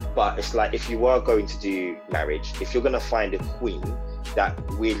But it's like, if you are going to do marriage, if you're going to find a queen that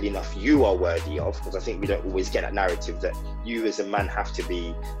weirdly enough you are worthy of, because I think we don't always get that narrative that you as a man have to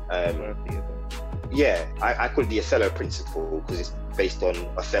be Worthy of it. yeah, I call it the Othello principle, because it's based on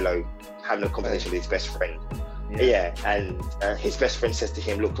Othello having a conversation with his best friend. Yeah, and his best friend says to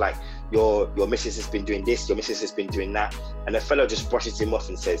him, look, like, your missus has been doing this, your missus has been doing that, and Othello just brushes him off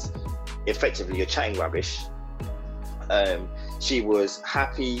and says, effectively, you're chatting rubbish. She was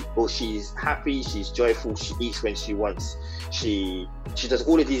happy, or she's happy, she's joyful, she eats when she wants, she does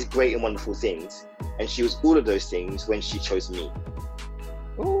all of these great and wonderful things, and she was all of those things when she chose me.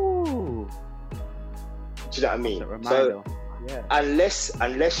 Ooh. Do you know what I mean? That's a reminder.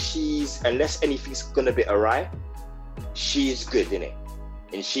 So unless anything's gonna be awry, she's good in it,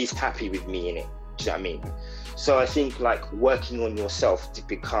 and she's happy with me in it. Do you know what I mean? So I think, like, working on yourself to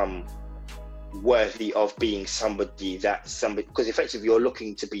become worthy of being somebody, because effectively you're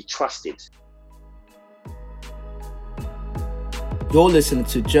looking to be trusted. You're listening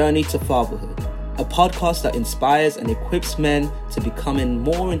to Journey to Fatherhood, a podcast that inspires and equips men to becoming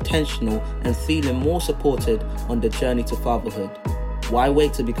more intentional and feeling more supported on the journey to fatherhood. Why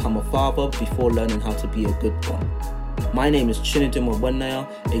wait to become a father before learning how to be a good one? My name is Chinedum Owenaya,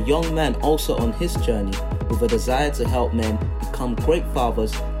 a young man also on his journey with a desire to help men become great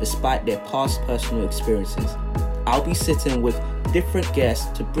fathers despite their past personal experiences. I'll be sitting with different guests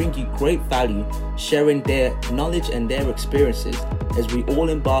to bring you great value, sharing their knowledge and their experiences as we all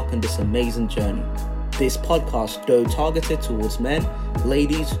embark on this amazing journey. This podcast, though targeted towards men,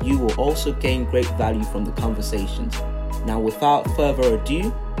 ladies, you will also gain great value from the conversations. Now, without further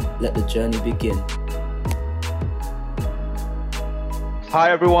ado, let the journey begin. Hi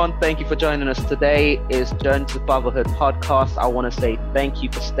everyone, thank you for joining us today. It's Journey to Fatherhood podcast. I want to say thank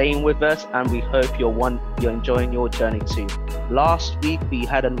you for staying with us, and we hope you're enjoying your journey too. Last week we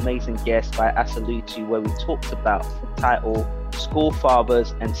had an amazing guest by Asalutu where we talked about the title School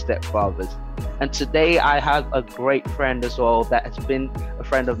Fathers and Stepfathers. And today I have a great friend as well that has been a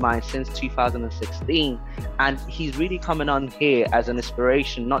friend of mine since 2016, and he's really coming on here as an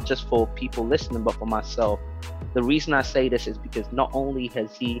inspiration, not just for people listening, but for myself. The reason I say this is because not only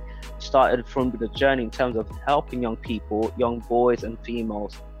has he started from the journey in terms of helping young people, young boys and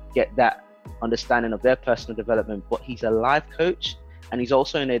females get that understanding of their personal development, but he's a life coach, and he's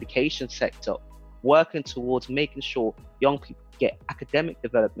also in the education sector, working towards making sure young people get academic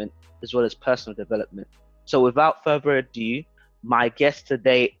development as well as personal development. So without further ado, my guest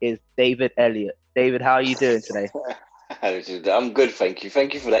today is David Elliott. David, how are you doing today? I'm good, thank you.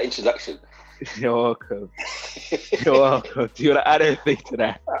 Thank you for that introduction. You're welcome. You're welcome. Do you want to add anything to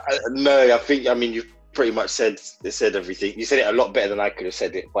that? No, I mean, you've pretty much said everything. You said it a lot better than I could have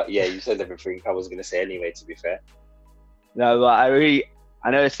said it, but yeah, you said everything I was going to say anyway, to be fair. No, but I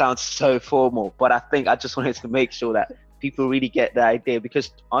know it sounds so formal, but I think I just wanted to make sure that people really get the idea,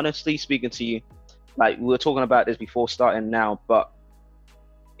 because honestly speaking to you, like, we were talking about this before starting now, but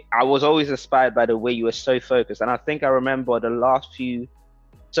I was always inspired by the way you were so focused. And I think I remember the last few.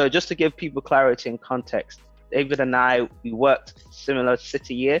 So just to give people clarity and context, David and I, we worked similar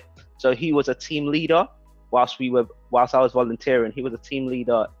city year. So he was a team leader whilst I was volunteering. He was a team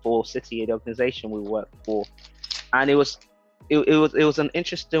leader for City Year, the organization we worked for. And it was an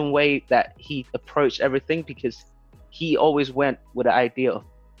interesting way that he approached everything, because he always went with the idea of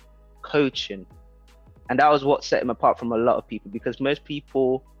coaching. And that was what set him apart from a lot of people, because most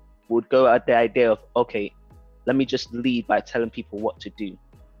people would go at the idea of, okay, let me just lead by telling people what to do.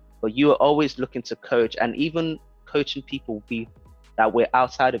 But you are always looking to coach, and even coaching people that were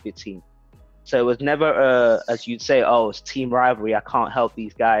outside of your team. So it was never, as you'd say, oh, it's team rivalry, I can't help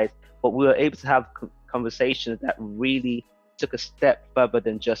these guys. But we were able to have conversations that really took a step further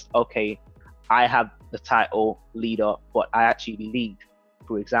than just, okay, I have the title leader, but I actually lead,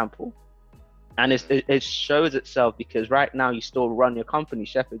 for example. And it shows itself, because right now you still run your company,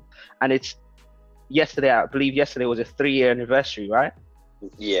 Shepherd. And it's I believe yesterday was a 3-year anniversary, right?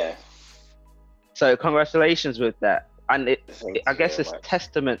 Yeah. So congratulations with that. And I guess it's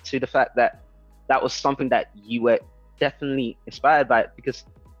testament to the fact that that was something that you were definitely inspired by, because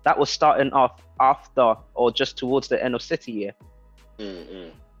that was starting off after or just towards the end of City Year. Mm-hmm.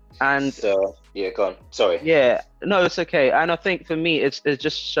 And so, yeah, go on. Sorry. Yeah, no, it's okay. And I think for me, it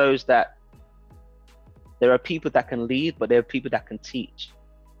just shows that there are people that can lead, but there are people that can teach.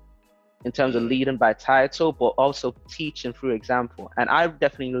 In terms of leading by title, but also teaching through example. And I've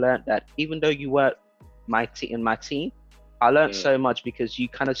definitely learned that even though you weren't in my team, I learned so much, because you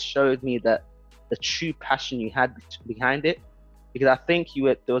kind of showed me that the true passion you had behind it. Because I think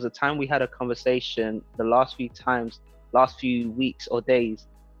there was a time we had a conversation the last few weeks or days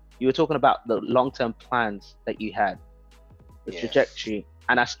you were talking about the long-term plans that you had, the trajectory,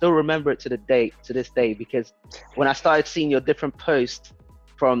 and I still remember it to this day, because when I started seeing your different posts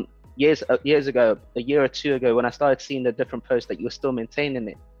from years ago, a year or two ago, when I started seeing the different posts that you were still maintaining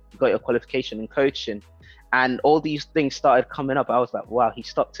it, you got your qualification in coaching, and all these things started coming up, I was like, wow, he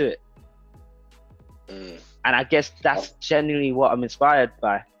stuck to it. And I guess that's genuinely what I'm inspired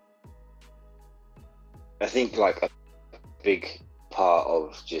by. I think like a big part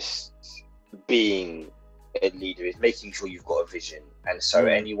of just being a leader is making sure you've got a vision. And so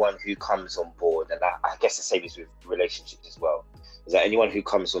anyone who comes on board, and I guess the same is with relationships as well, is that anyone who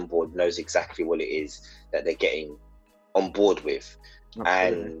comes on board knows exactly what it is that they're getting on board with.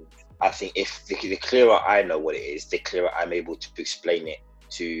 Absolutely. And I think if the clearer I know what it is, the clearer I'm able to explain it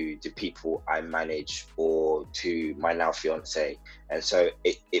to the people I manage or to my now fiance. And so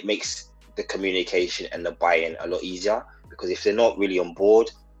it makes the communication and the buy-in a lot easier, because if they're not really on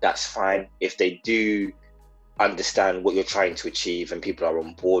board, that's fine. If they do understand what you're trying to achieve and people are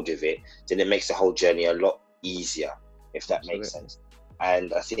on board with it, then it makes the whole journey a lot easier, if that makes sense.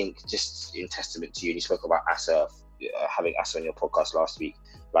 And I think just in testament to you, and you spoke about Asa, having Asa on your podcast last week,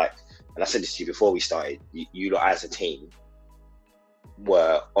 like, and I said this to you before we started, you lot as a team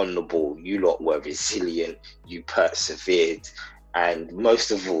were on the ball, you lot were resilient, you persevered, and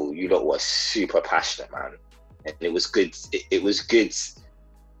most of all, you lot were super passionate, man. And it was good. It was good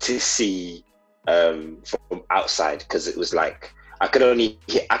to see from outside, because it was like I could only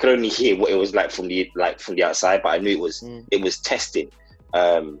hear what it was like from the outside, but I knew it was testing.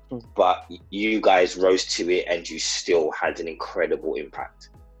 But you guys rose to it, and you still had an incredible impact.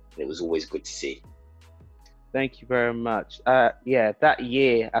 And it was always good to see. Thank you very much. Yeah, that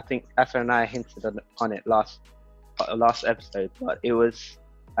year, I think Asa and I hinted on it last episode, but it was,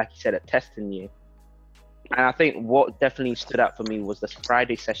 like you said, a testing year. And I think what definitely stood out for me was the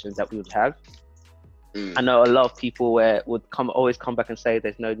Friday sessions that we would have. I know a lot of people would always come back and say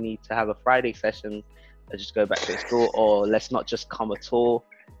there's no need to have a Friday session, let's just go back to the school, or let's not just come at all.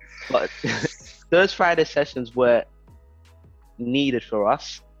 But those Friday sessions were needed for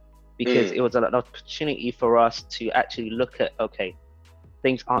us, because it was an opportunity for us to actually look at, okay,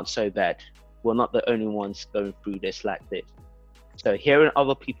 things aren't so bad. We're not the only ones going through this like this. So hearing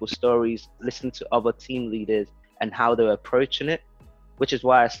other people's stories, listening to other team leaders and how they're approaching it, which is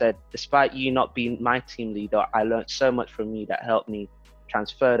why I said, despite you not being my team leader, I learned so much from you that helped me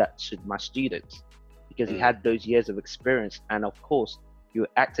transfer that to my students, because you had those years of experience. And of course, you're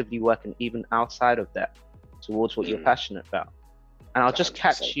actively working even outside of that towards what you're passionate about. And I'll just 100%.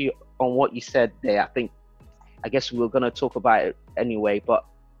 Catch you on what you said there. I guess we were going to talk about it anyway, but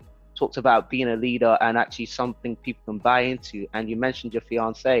talked about being a leader and actually something people can buy into. And you mentioned your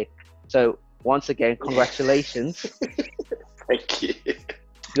fiance. So once again, congratulations. Thank you.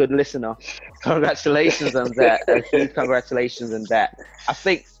 Good listener. Congratulations on that. A huge congratulations on that. I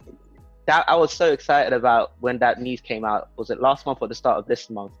think that I was so excited about when that news came out. Was it last month or the start of this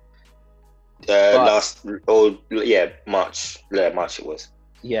month? March. Yeah, March it was.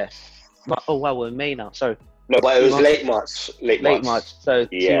 Yeah. Oh wow, we're in May now. Sorry. No, but it was late March. So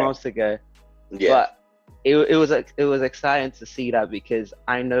 2 months ago. Yeah. But it was exciting to see that, because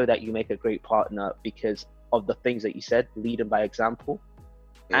I know that you make a great partner because of the things that you said, leading by example.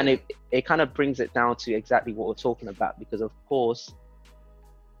 And it kind of brings it down to exactly what we're talking about, because of course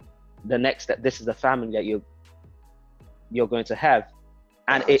the next step, this is the family that you're going to have.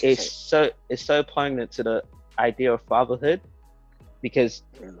 And it's so poignant to the idea of fatherhood, because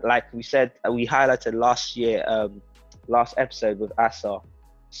like we said, we highlighted last episode with Asa,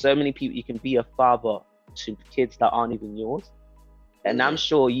 so many people, you can be a father to kids that aren't even yours. And I'm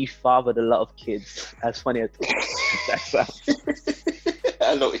sure you fathered a lot of kids, as funny as that.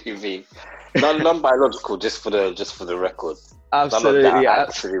 I know what you mean. Non-biological, just for the record. Absolutely,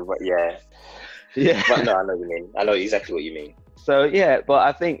 actually, but yeah. But no, I know what you mean. I know exactly what you mean. So yeah, but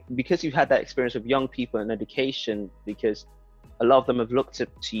I think because you've had that experience with young people in education, because a lot of them have looked up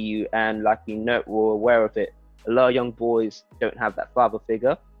to you, and like we're aware of it, a lot of young boys don't have that father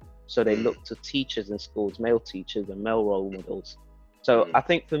figure, so they look to teachers in schools, male teachers and male role models. So I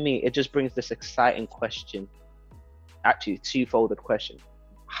think for me, it just brings this exciting question, actually two-folded question.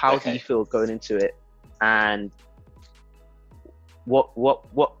 How do you feel going into it, and what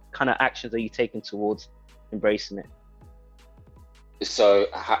kind of actions are you taking towards embracing it? So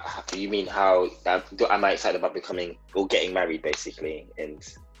you mean how am I excited about becoming or getting married, basically? And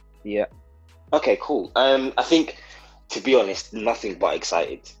yeah. Okay, cool. I think, to be honest, nothing but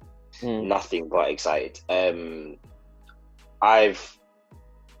excited. Nothing but excited. I've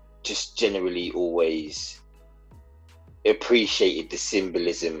just generally always appreciated the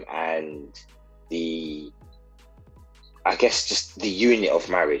symbolism and I guess just the unit of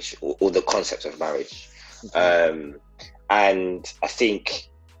marriage or the concept of marriage. And I think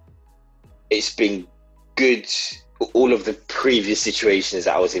it's been good. All of the previous situations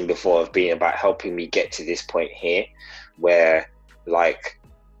that I was in before have been about helping me get to this point here where like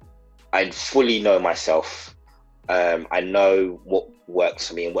I fully know myself. I know what works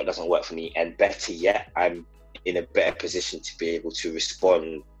for me and what doesn't work for me. And better yet, I'm in a better position to be able to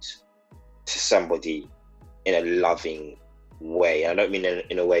respond to somebody in a loving way. I don't mean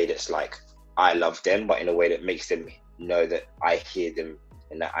in a way that's like I love them, but in a way that makes them know that I hear them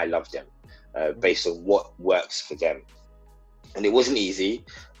and that I love them, based on what works for them. And it wasn't easy.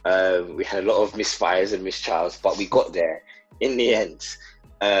 We had a lot of misfires and mistrials, but we got there in the end.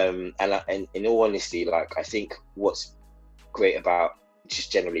 And in all honesty, like I think what's great about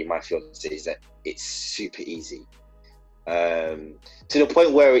just generally my fiance is that it's super easy, to the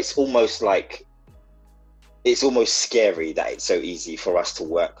point where it's almost scary that it's so easy for us to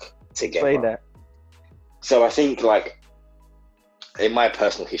work together. Explain that. So I think like in my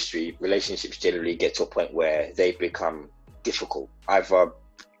personal history, relationships generally get to a point where they become difficult, either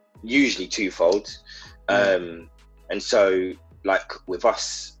usually twofold. And so like with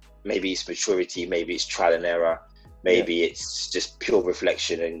us, maybe it's maturity, maybe it's trial and error, maybe it's just pure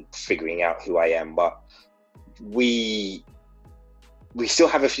reflection and figuring out who I am. But we still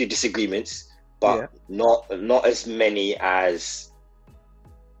have a few disagreements, but not as many as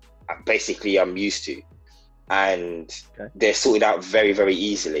basically I'm used to. And they're sorted out very, very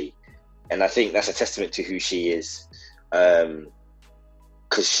easily. And I think that's a testament to who she is.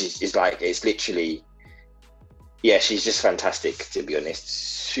 Because she's like, it's literally, she's just fantastic, to be honest.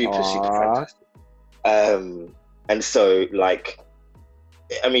 Super fantastic. And so like,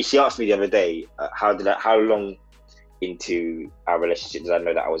 I mean, she asked me the other day, how long into our relationship did I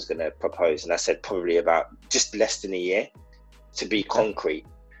know that I was going to propose? And I said probably about just less than a year, to be concrete.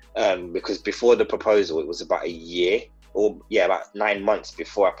 Because before the proposal, it was about a year, or about 9 months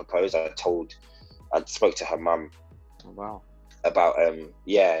before I proposed. I spoke to her mum. Oh, wow. About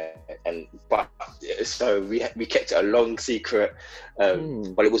so we kept it a long secret,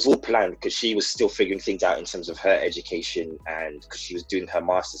 but it was all planned because she was still figuring things out in terms of her education, and because she was doing her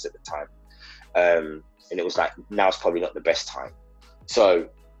masters at the time, and it was like, now's probably not the best time. So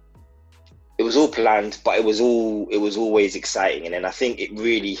it was all planned, but it was always exciting. And then I think it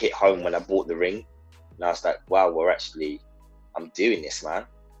really hit home when I bought the ring, and I was like, wow, I'm doing this, man.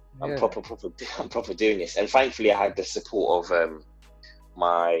 I'm proper doing this. And thankfully I had the support of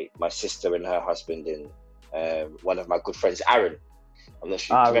my sister and her husband and one of my good friends, Aaron. I'm not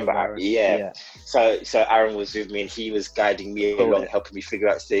sure if you remember Aaron. Yeah. So Aaron was with me and he was guiding me along, helping me figure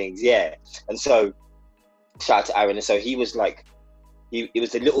out things. And so shout out to Aaron. And so he was like, it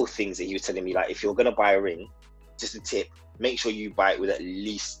was the little things that he was telling me, like, if you're gonna buy a ring, just a tip, make sure you buy it with at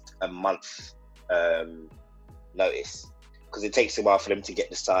least a month notice, because it takes a while for them to get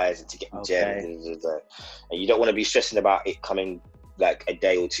the size and to get the gems, and you don't want to be stressing about it coming like a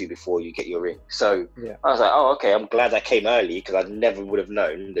day or two before you get your ring. So I was like, oh, okay, I'm glad I came early, because I never would have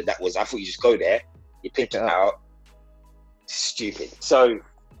known that was, I thought you just go there, you pick it out. Stupid. So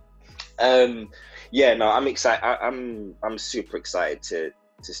I'm excited. I'm super excited to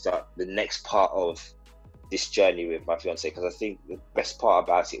start the next part of this journey with my fiance, because I think the best part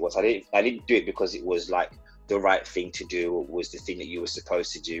about it was I didn't do it because it was like the right thing to do, or was the thing that you were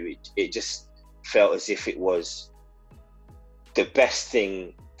supposed to do. It just felt as if it was the best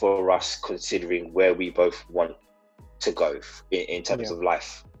thing for us, considering where we both want to go in terms of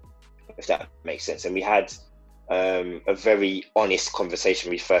life, if that makes sense. And we had a very honest conversation.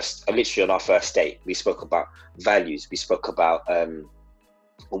 Literally on our first date, we spoke about values. We spoke about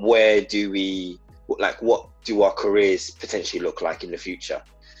what do our careers potentially look like in the future.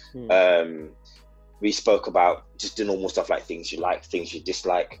 We spoke about just the normal stuff, like things you like, things you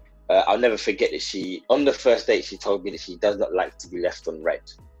dislike. I'll never forget that on the first date, she told me that she does not like to be left on red.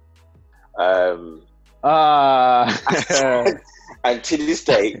 And to this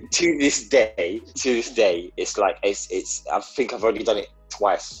day, it's like, it's. I think I've already done it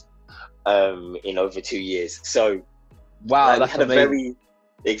twice, in over 2 years. So, wow, that's amazing.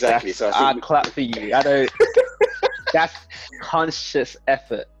 Exactly. So I clap for you. I don't. That's conscious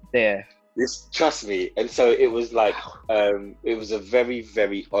effort there. Trust me. And so it was like, it was a very,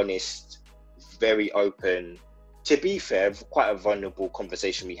 very honest, very open, to be fair, quite a vulnerable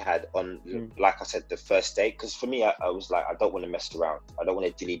conversation we had on, like I said, the first date. Because for me, I was like, I don't want to mess around. I don't want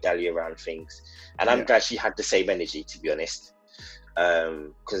to dilly-dally around things. And I'm glad she had the same energy, to be honest.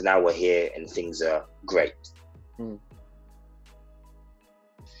 Because now we're here and things are great.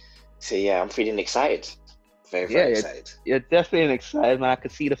 So yeah, I'm feeling excited. Very, Yeah, very excited. you're definitely excited, man. I can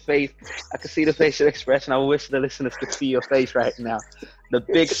see the face. I can see the facial expression. I wish the listeners could see your face right now. The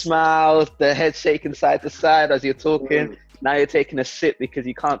big smile, the head shaking side to side as you're talking. Mm. Now you're taking a sip because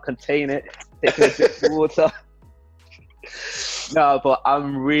you can't contain it. Taking a sip of water. No, but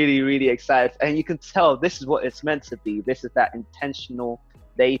I'm really, really excited. And you can tell this is what it's meant to be. This is that intentional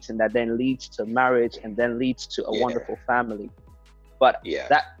dating that then leads to marriage and then leads to a wonderful family. But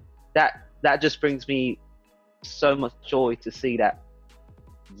that just brings me so much joy to see that,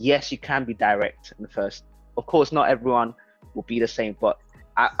 yes, you can be direct in the first. Of course, not everyone will be the same, but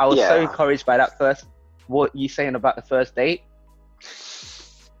I was so encouraged by that first, what you saying about the first date,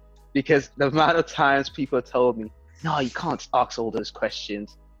 because the amount of times people told me, no, you can't ask all those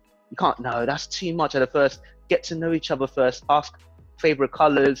questions. You can't, no, that's too much at the first. Get to know each other first, ask favorite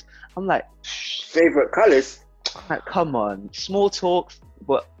colors. I'm like, favorite colors? Like, come on, small talks,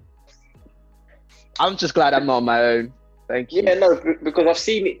 but I'm just glad I'm not on my own. Thank you. Yeah, no, because I've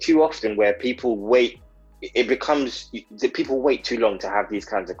seen it too often where people wait. It becomes that people wait too long to have these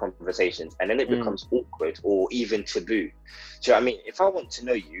kinds of conversations, and then it becomes awkward or even taboo. So I mean, if I want to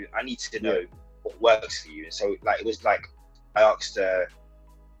know you, I need to know what works for you. And so, like, it was like I asked. I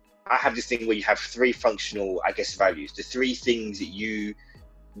have this thing where you have 3 functional, I guess, values. The 3 things that you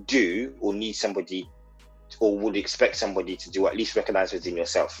do or need somebody, or would expect somebody to do, or at least recognize within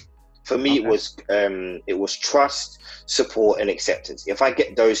yourself. For me, it was trust, support, and acceptance. If I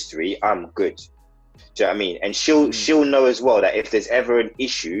get those 3, I'm good. Do you know what I mean? And she'll know as well that if there's ever an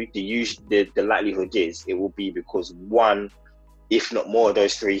issue, the likelihood is it will be because one, if not more of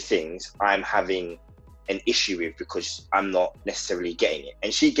those 3 things, I'm having an issue with because I'm not necessarily getting it.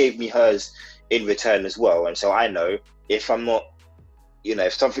 And she gave me hers in return as well. And so I know if I'm not,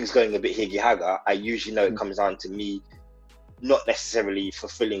 if something's going a bit higgy-haga, I usually know it comes down to me not necessarily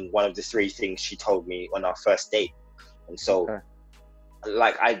fulfilling one of the 3 things she told me on our first date. And so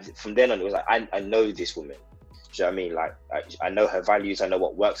from then on, it was like, I know this woman. Do you know what I mean? Like, I know her values, I know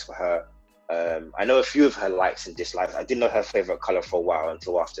what works for her. I know a few of her likes and dislikes. I didn't know her favorite color for a while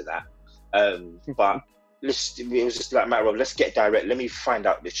until after that. But it was just like a matter of, let's get direct. Let me find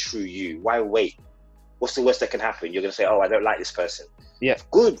out the true you. Why wait? What's the worst that can happen? You're going to say, oh, I don't like this person. Yeah.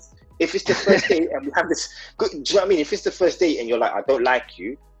 Good. If it's the first date and we have this, good, do you know what I mean? If it's the first date and you're like, I don't like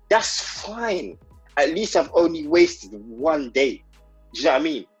you, that's fine. At least I've only wasted 1 day. Do you know what I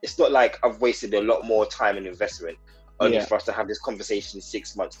mean? It's not like I've wasted a lot more time and investment only for us to have this conversation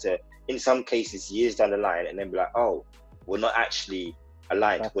 6 months to, in some cases, years down the line, and then be like, oh, we're not actually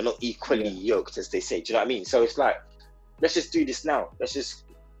aligned. We're not equally yoked, as they say. Do you know what I mean? So it's like, let's just do this now. Let's just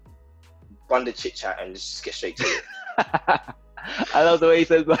bun the chit chat and just get straight to it. I love the way you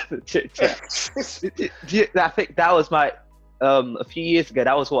said bun the chit chat. I think that was my, a few years ago,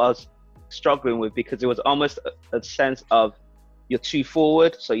 that was what I was struggling with, because it was almost a sense of you're too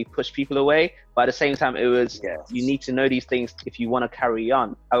forward, so you push people away. But at the same time, it was, you need to know these things if you want to carry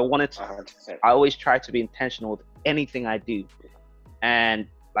on. I always try to be intentional with anything I do. And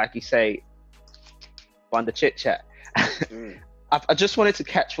like you say, on the chit chat. I just wanted to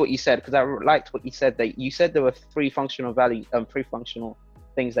catch what you said, because I liked what you said. That you said there were 3 functional values, 3 functional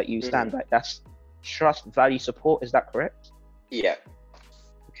things that you stand by. That's trust, value, support. Is that correct? Yeah.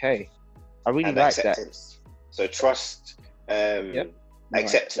 Okay. I really like that. So trust,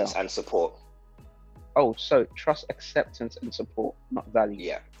 acceptance, and support. Oh, so trust, acceptance, and support, not value.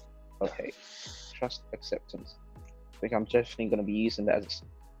 Yeah. Okay. Trust, acceptance. I think I'm definitely going to be using that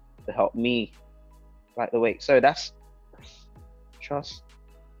to help me like the way. So that's trust,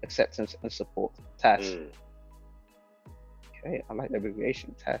 acceptance, and support. TAS. Okay, I like the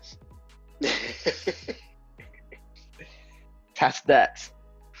abbreviation TAS. TAS that.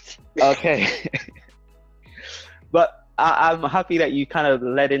 Okay. But I'm happy that you kind of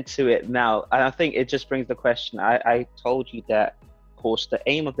led into it now. And I think it just brings the question. I told you that, of course, the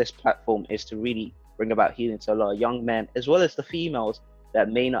aim of this platform is to really bring about healing to a lot of young men, as well as the females that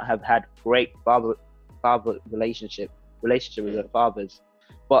may not have had great father relationship with their fathers.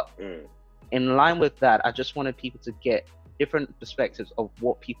 But in line with that, I just wanted people to get different perspectives of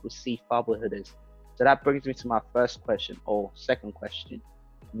what people see fatherhood as. So that brings me to my first question, or second question.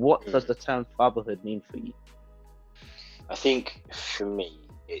 What does the term fatherhood mean for you? I think for me,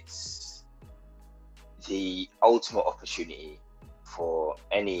 it's the ultimate opportunity for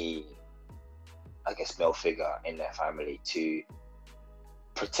any, I guess, male figure in their family to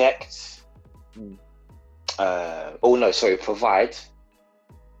protect, provide,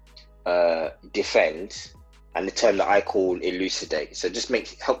 defend, and the term that I call elucidate. So just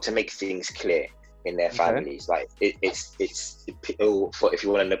help to make things clear. in their families. Like it's for, if you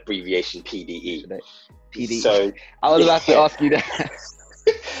want an abbreviation, PDE. PDE. So I was about to ask you that.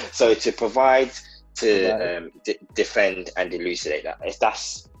 So to provide, to defend and elucidate that.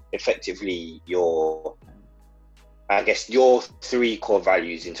 That's effectively your, I guess, your 3 core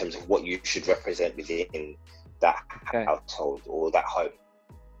values in terms of what you should represent within that household or that home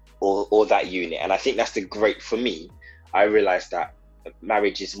or that unit. And I think that's for me, I realized that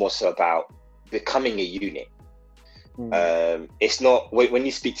marriage is more so about becoming a unit. It's not, when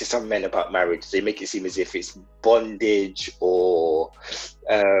you speak to some men about marriage, they make it seem as if it's bondage or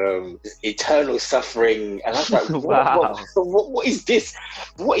eternal suffering, and I was like, wow. what is this?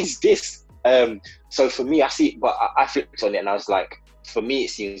 What is this? So for me, I see, but I flipped on it and I was like, for me, it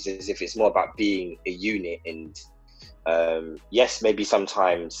seems as if it's more about being a unit. And yes, maybe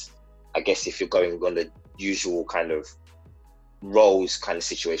sometimes, I guess if you're going on the usual kind of roles kind of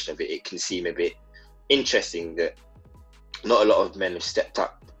situation of it, it can seem a bit interesting that not a lot of men have stepped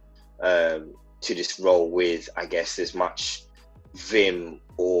up to this role with, I guess, as much vim,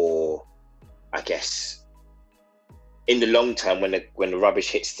 or I guess in the long term, when the rubbish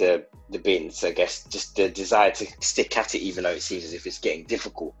hits the bins, I guess just the desire to stick at it, even though it seems as if it's getting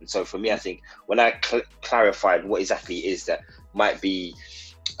difficult. And so for me, I think when I clarified what exactly it is that might be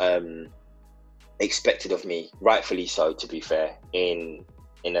expected of me, rightfully so, to be fair, in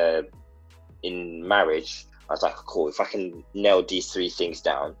marriage, I was like, cool, if I can nail these 3 things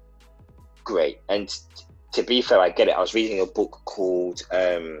down, great. And to be fair, I get it. I was reading a book called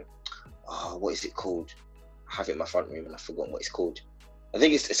what is it called? I have it in my front room and I've forgotten what it's called. I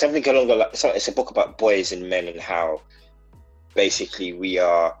think it's something along the line. It's a book about boys and men and how basically we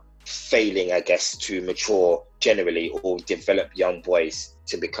are failing, I guess, to mature generally or develop young boys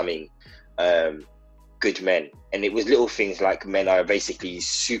to becoming good men. And it was little things like men are basically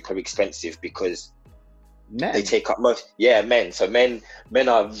super expensive because they take up most. Yeah, men. So men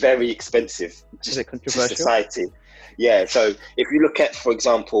are very expensive to society. Yeah. So if you look at, for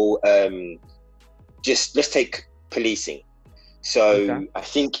example, just let's take policing. So I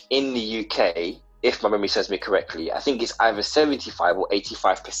think in the UK, if my memory serves me correctly, I think it's either 75 or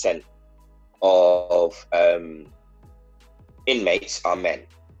 85% of inmates are men.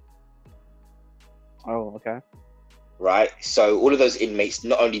 Oh, okay. Right. So all of those inmates,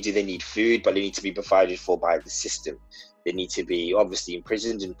 not only do they need food, but they need to be provided for by the system. They need to be obviously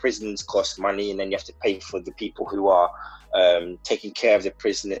imprisoned, and prisons cost money, and then you have to pay for the people who are taking care of the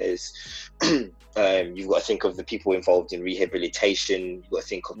prisoners. You've got to think of the people involved in rehabilitation. You've got to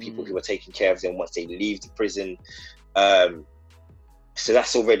think of people who are taking care of them once they leave the prison. So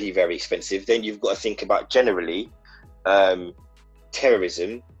that's already very expensive. Then you've got to think about generally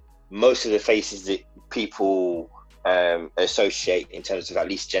terrorism. Most of the faces that people associate in terms of, at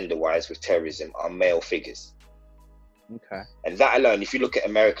least gender-wise, with terrorism are male figures. Okay. And that alone, if you look at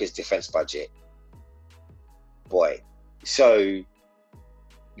America's defense budget, boy, so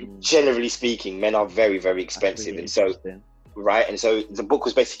generally speaking, men are very, very expensive. Really, and so, right. And so the book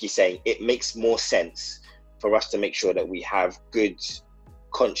was basically saying it makes more sense for us to make sure that we have good,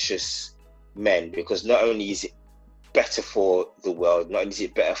 conscious men, because not only is it better for the world, not only is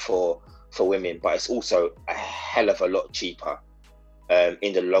it better for women, but it's also a hell of a lot cheaper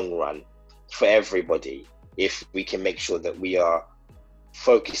in the long run for everybody, if we can make sure that we are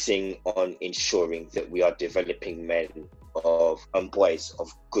focusing on ensuring that we are developing men and boys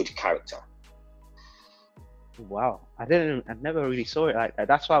of good character. Wow, I never really saw it like that.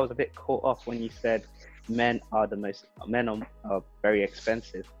 That's why I was a bit caught off when you said men are very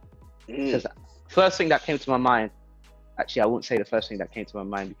expensive. Because first thing that came to my mind, actually I won't say the first thing that came to my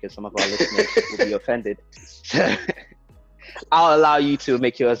mind because some of our listeners will be offended. So I'll allow you to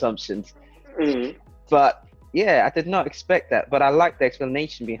make your assumptions. But yeah, I did not expect that, but I like the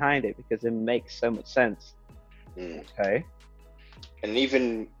explanation behind it because it makes so much sense. Okay. And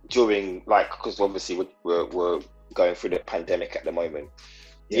even during, because obviously we're going through the pandemic at the moment,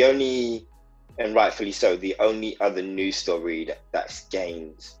 the only, and rightfully so, the only other news story that's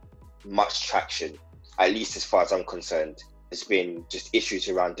gained much traction, at least as far as I'm concerned, has been just issues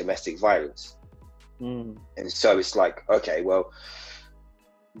around domestic violence. And so it's like, okay, well,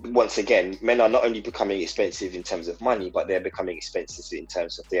 once again, men are not only becoming expensive in terms of money, but they're becoming expensive in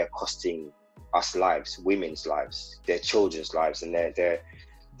terms of they are costing us lives, women's lives, their children's lives, and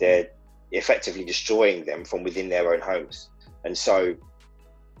they're effectively destroying them from within their own homes. And so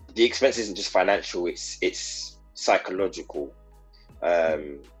the expense isn't just financial, it's psychological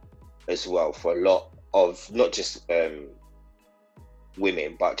as well for a lot of not just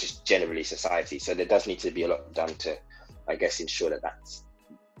women, but just generally society. So there does need to be a lot done to, I guess, ensure that that's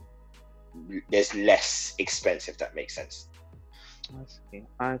there's less expense, if that makes sense.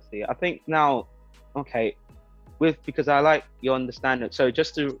 I see. I think now, okay, because I like your understanding. So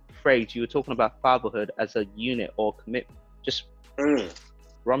just to phrase, you were talking about fatherhood as a unit or commitment. Just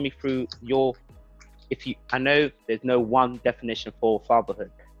run me through I know there's no one definition for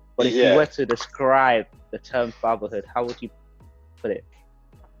fatherhood, but if you were to describe the term fatherhood, how would you put it?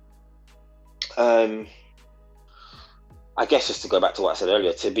 I guess just to go back to what I said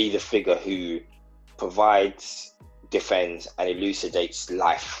earlier, to be the figure who provides, defends, and elucidates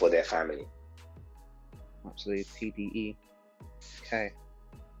life for their family. Absolutely, TDE. Okay.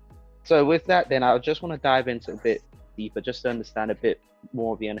 So with that, then I just want to dive into a bit deeper, just to understand a bit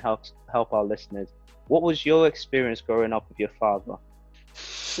more of you and help our listeners. What was your experience growing up with your father?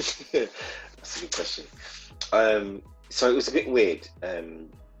 That's a good question. So it was a bit weird.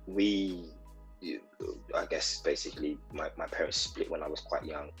 I guess basically my parents split when I was quite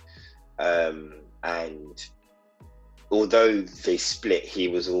young, and although they split, he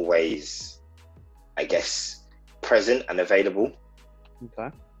was always, I guess, present and available.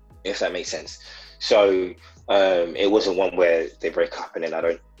 Okay. If that makes sense. So it wasn't one where they break up and then I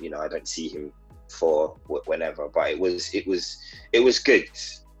don't see him for whenever. But it was good. It was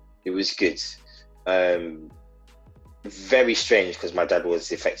good. Very strange because my dad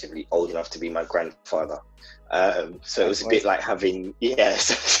was effectively old enough to be my grandfather. So it was a bit like having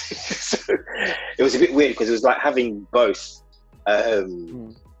so it was a bit weird because it was like having both.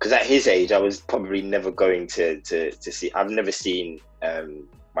 Because at his age, I was probably never going to see. I've never seen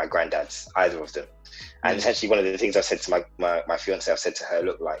my granddads, either of them. And it's actually one of the things I said to my fiance. I've said to her,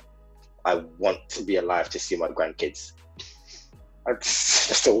 look, like, I want to be alive to see my grandkids.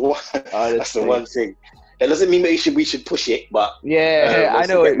 That's the one. That's the one thing. That doesn't mean that we should push it, but I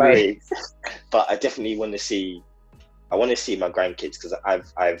know what you mean. But I definitely want to see. I want to see my grandkids because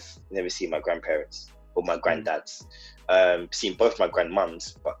I've never seen my grandparents or my granddads. Seen both my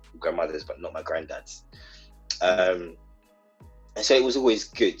grandmothers, but not my granddads. And so it was always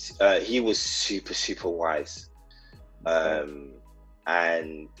good. He was super, super wise,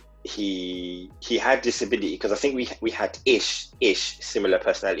 and he had this ability because I think we had ish similar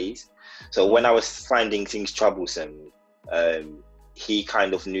personalities. So when I was finding things troublesome, he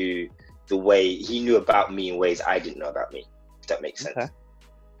kind of knew about me in ways I didn't know about me, if that makes sense.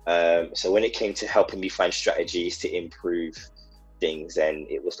 Okay. So when it came to helping me find strategies to improve things, then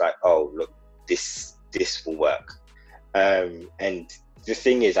it was like, oh, look, this will work. And the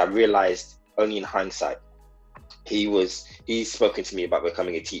thing is, I realized only in hindsight, he's spoken to me about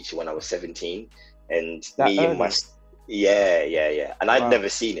becoming a teacher when I was 17, and and I'd never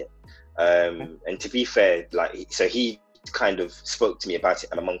seen it. And to be fair, like, so he kind of spoke to me about it,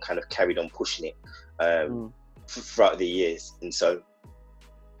 and my mum kind of carried on pushing it throughout the years. And so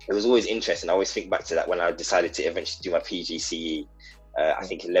it was always interesting. I always think back to that when I decided to eventually do my PGCE. I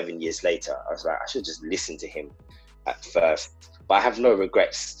think 11 years later, I was like, I should just listen to him at first, but I have no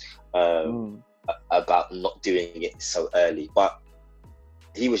regrets about not doing it so early. But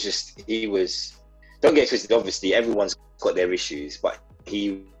he was don't get twisted, obviously everyone's got their issues, but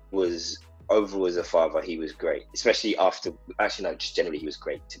he was, overall as a father, he was great, especially just generally he was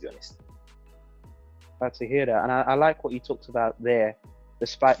great, to be honest. Glad to hear that. And I like what you talked about there.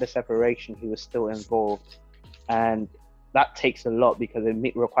 Despite the separation, he was still involved, and that takes a lot because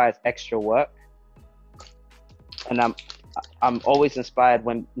it requires extra work. And I'm always inspired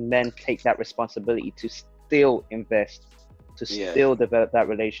when men take that responsibility to still invest, to still develop that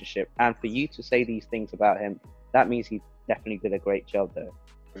relationship. And for you to say these things about him, that means he definitely did a great job there.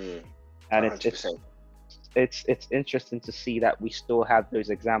 And it's interesting to see that we still have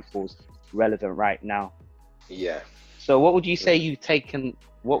those examples relevant right now. Yeah. So what would you say you've taken?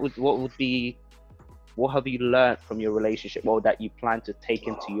 What have you learned from your relationship, or that you plan to take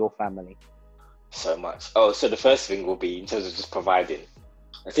into your family? So much. So the first thing will be in terms of just providing.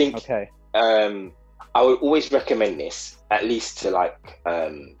 I think I would always recommend this, at least to like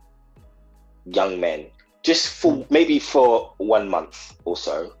young men, just for 1 month or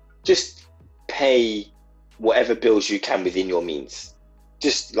so. Just pay whatever bills you can within your means.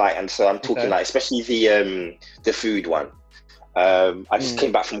 Just like, and so I'm talking like, especially the food one. I just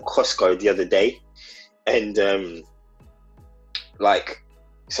came back from Costco the other day, and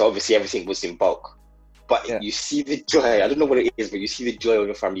so obviously everything was in bulk, but you see the joy. I don't know what it is, but you see the joy on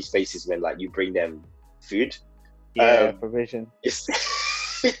your family's faces when like you bring them food. Provision. It's,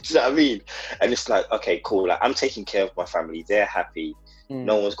 do you know what I mean? And it's like, okay, cool. Like, I'm taking care of my family. They're happy.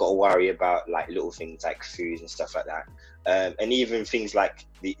 No one's got to worry about like little things like food and stuff like that. And even things like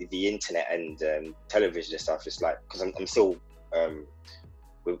the internet and television and stuff. It's like, because I'm still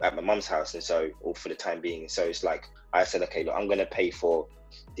at my mum's house, and so, or for the time being. So it's like I said, okay, look, I'm gonna pay for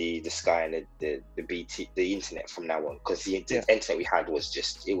the Sky and the BT, the internet from now on, because the internet we had was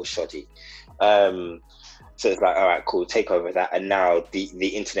just, it was shoddy. So it's like, all right, cool, take over that, and now the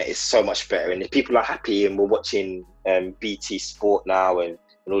internet is so much better, and people are happy, and we're watching BT Sport now and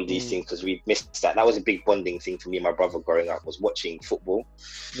all these things, because we missed that. That was a big bonding thing for me and my brother growing up, was watching football.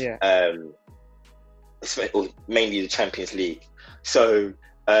 Mainly the Champions League. So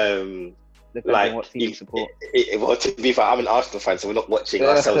like, what team you support. Well, to be fair, I'm an Arsenal fan, so we're not watching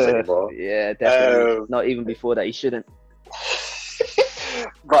ourselves anymore. Yeah, definitely. Not even before that, you shouldn't.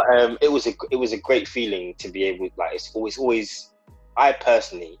 But it was a great feeling to be able, like, it's always. I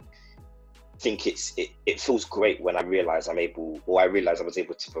personally think it feels great when I realize I was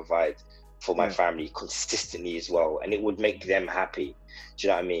able to provide for my family consistently as well, and it would make them happy. Do you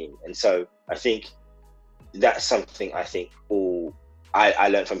know what I mean? And so I think that's something I think I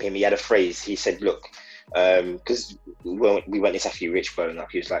learned from him. He had a phrase. He said, "Look, because we weren't exactly rich growing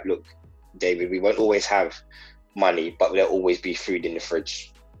up. He was like, look, David, we won't always have money, but there'll always be food in the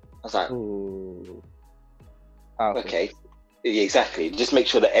fridge." I was like, ooh. Okay, exactly. Just make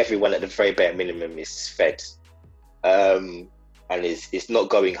sure that everyone at the very bare minimum is fed, and is not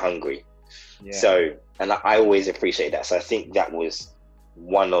going hungry. Yeah. So, and I always appreciate that. So I think that was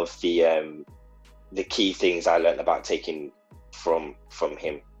one of the key things I learned about taking from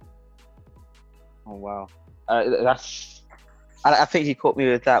him. Oh wow, I think he caught me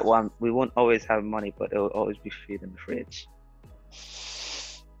with that one. We won't always have money, but there will always be food in the fridge.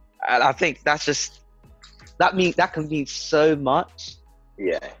 And I think that can mean so much.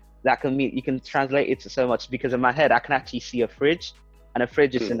 Yeah. That can mean, you can translate it to so much, because in my head I can actually see a fridge, and a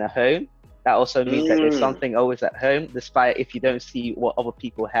fridge is in a home. That also means that there's something always at home, despite if you don't see what other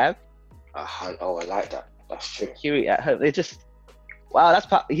people have. Oh, I like that. That's true. Security at home. It just, wow,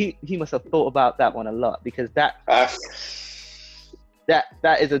 he must have thought about that one a lot, because that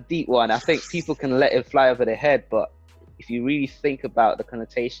is a deep one. I think people can let it fly over their head, but if you really think about the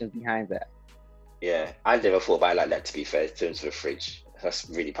connotations behind that. Yeah, I never thought about it like that, to be fair, in terms of the fridge. That's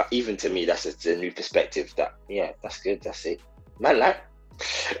really, even to me, that's a new perspective. That's good. That's it. Man, like,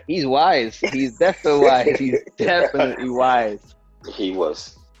 he's wise. He's definitely wise. He's definitely wise. He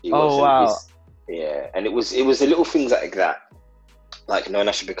was. Wow. Yeah, and it was the little things like that, like knowing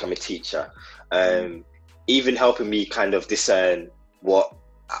I should become a teacher, even helping me kind of discern what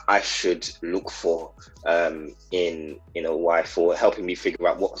I should look for in a wife, or helping me figure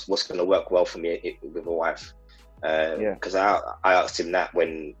out what's going to work well for me with a wife. Because I asked him that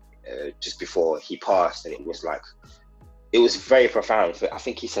when just before he passed, and it was very profound. I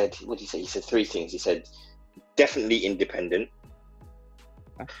think he said, what did he say? He said 3 things. He said, definitely independent.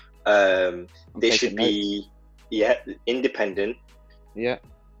 They should be independent. Yeah.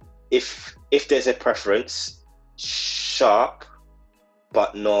 If there's a preference, sharp,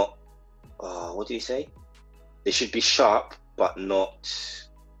 but not. What did he say? They should be sharp, but not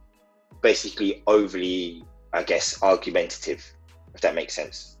basically overly, I guess, argumentative. If that makes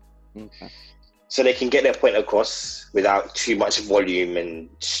sense. Okay. So they can get their point across without too much volume and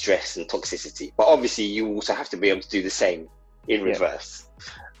stress and toxicity. But obviously, you also have to be able to do the same in reverse.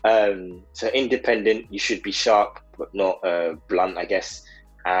 So independent, you should be sharp but not blunt, I guess.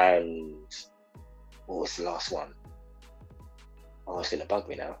 And what was the last one? Oh, it's gonna bug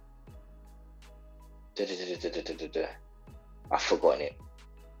me now. I've forgotten it.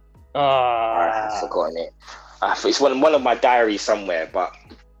 I've forgotten it. It's one of my diaries somewhere, but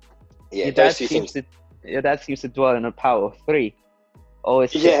yeah, your dad seems to dwell in a power of 3.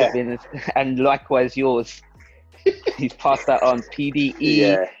 Always and likewise yours. He's passed that on.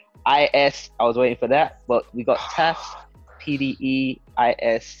 PDE, IS. I was waiting for that, but we got TAF, PDE,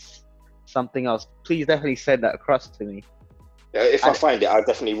 IS, something else. Please definitely send that across to me. If I find it, I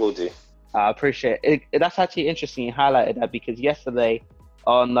definitely will do. I appreciate it. That's actually interesting you highlighted that, because yesterday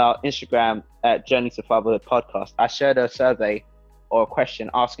on our Instagram at Journey to Fatherhood podcast, I shared a survey or a question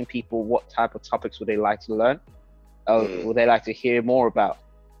asking people what type of topics would they like to learn, would they like to hear more about.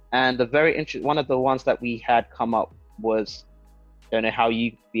 And the one of the ones that we had come up was, I don't know how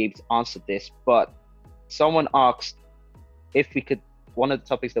you'd be able to answer this, but someone asked if we could, one of the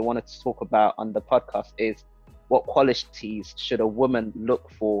topics they wanted to talk about on the podcast is, what qualities should a woman look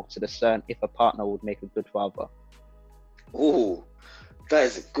for to discern if a partner would make a good father? Oh, that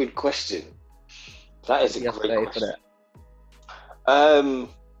is a good question. That is a great question.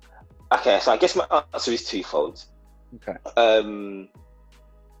 Okay, so I guess my answer is twofold. Okay.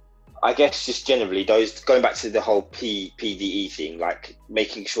 I guess just generally, those, going back to the whole PDE thing, like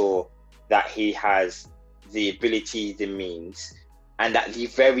making sure that he has the ability, the means, and at the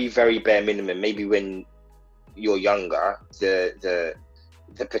very, very bare minimum, maybe when you're younger, the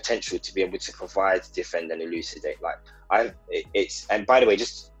potential to be able to provide, defend, and elucidate. And by the way,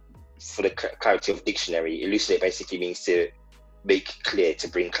 just for the clarity of dictionary, elucidate basically means to make clear, to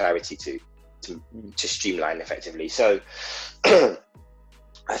bring clarity to streamline effectively. So I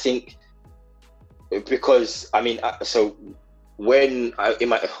think, because so when in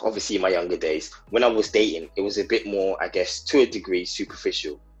my younger days, when I was dating, it was a bit more, I guess, to a degree,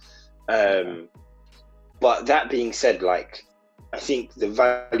 superficial. But that being said, like, I think the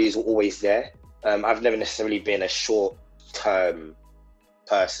values were always there. I've never necessarily been a short-term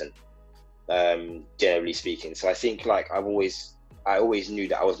person, generally speaking. So I think, like, I always knew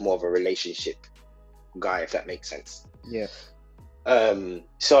that I was more of a relationship guy, if that makes sense. Yeah.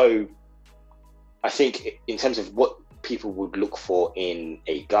 So I think in terms of what people would look for in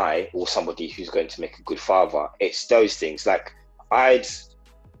a guy or somebody who's going to make a good father, it's those things. Like,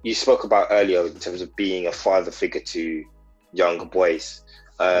 you spoke about earlier in terms of being a father figure to younger boys.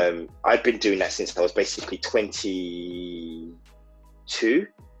 I've been doing that since I was basically 22.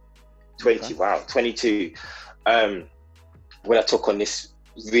 When I took on this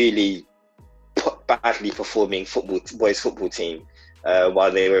really badly performing boys football team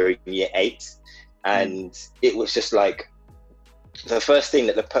while they were in year 8, and it was just like the first thing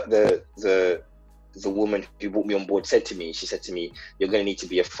that the woman who brought me on board said to me. She said to me, "You're going to need to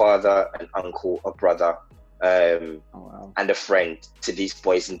be a father, an uncle, a brother, and a friend to these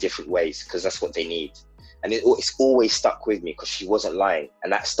boys in different ways, because that's what they need." And it's always stuck with me, because she wasn't lying.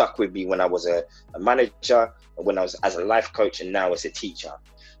 And that stuck with me when I was a manager, when I was as a life coach, and now as a teacher.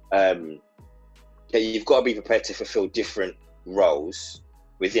 That you've got to be prepared to fulfill different roles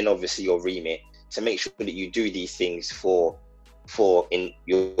within, obviously, your remit, to make sure that you do these things for in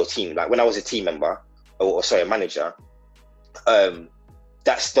your team. Like, when I was a team member, a manager,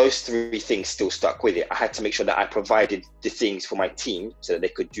 that's those 3 things still stuck with it. I had to make sure that I provided the things for my team so that they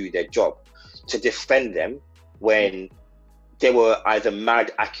could do their job, to defend them when there were either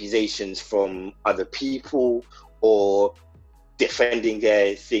mad accusations from other people, or defending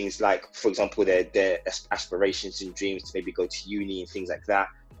their things, like, for example, their aspirations and dreams to maybe go to uni and things like that,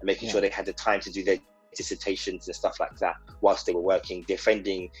 and making sure they had the time to do their dissertations and stuff like that whilst they were working,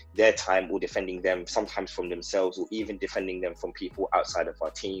 defending their time, or defending them sometimes from themselves, or even defending them from people outside of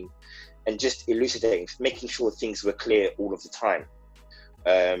our team, and just elucidating, making sure things were clear all of the time.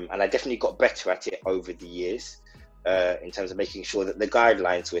 And I definitely got better at it over the years, in terms of making sure that the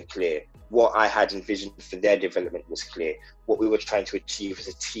guidelines were clear, what I had envisioned for their development was clear, what we were trying to achieve as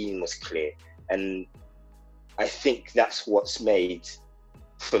a team was clear. And I think that's what's made,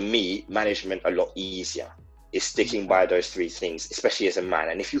 for me, management a lot easier, is sticking by those 3 things, especially as a man.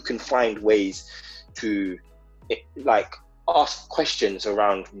 And if you can find ways to, like, ask questions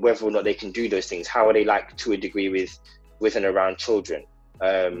around whether or not they can do those things, how are they, like, to a degree with and around children,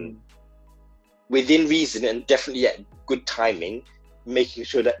 within reason, and definitely at good timing, making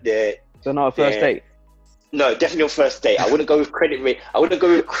sure that they're... So not a first date? No, definitely on first date. I wouldn't go with credit rate. I wouldn't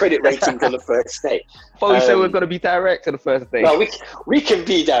go with credit ratings on the first date. I thought you said we're going to be direct on the first date. No, we can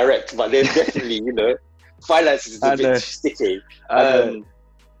be direct, but there's definitely, finances is a bit sticky. But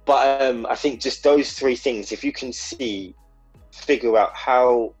I think just those 3 things, if you can figure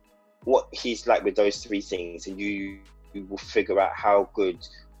out what he's like with those 3 things, and you will figure out how good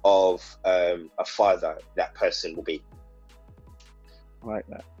of a father that person will be. I like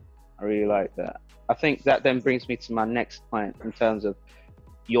that. I really like that. I think that then brings me to my next point in terms of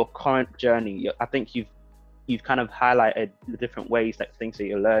your current journey. I think you've kind of highlighted the different ways, like, things that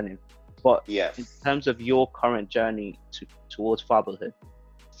you're learning. But in terms of your current journey towards fatherhood,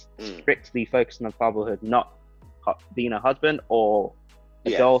 strictly focusing on fatherhood, not being a husband or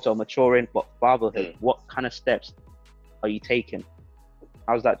adult or maturing, but fatherhood, what kind of steps are you taking?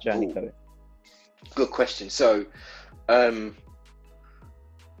 How's that journey going? Good question. So,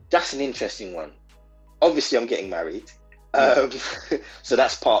 that's an interesting one. Obviously, I'm getting married. So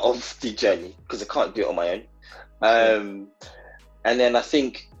that's part of the journey, because I can't do it on my own. And then I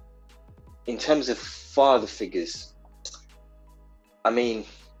think in terms of father figures, I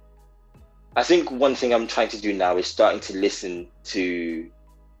think one thing I'm trying to do now is starting to listen to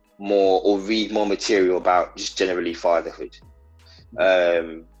more, or read more material about just generally fatherhood.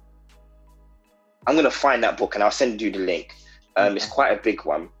 I'm going to find that book and I'll send you the link. It's quite a big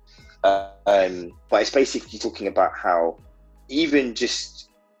one. But it's basically talking about how even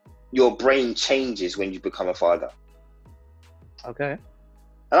just your brain changes when you become a father. Okay.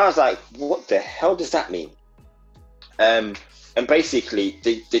 And I was like, what the hell does that mean? And basically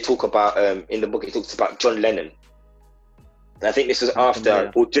they talk about, in the book, it talks about John Lennon. And I think this was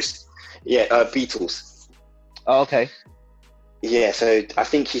after, or just, Beatles. Oh, okay. Yeah, so I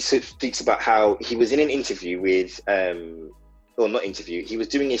think he sort of speaks about how he was in an interview with, or not interview, he was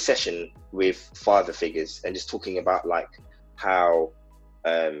doing a session with father figures and just talking about like how,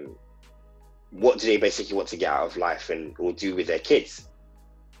 what do they basically want to get out of life and or do with their kids.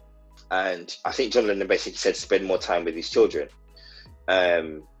 And I think John Lennon basically said spend more time with his children.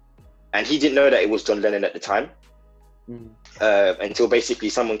 And he didn't know that it was John Lennon at the time, until basically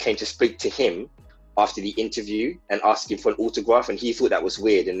someone came to speak to him after the interview and ask him for an autograph, and he thought that was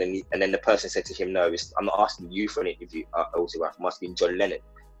weird. And then the person said to him, "No, I'm not asking you for an autograph. I'm asking John Lennon."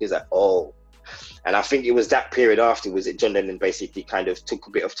 He was like, "Oh." And I think it was that period afterwards that John Lennon basically kind of took a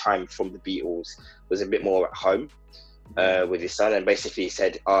bit of time from the Beatles, was a bit more at home with his son, and basically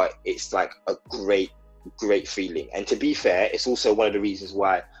said, it's like a great feeling. And to be fair, it's also one of the reasons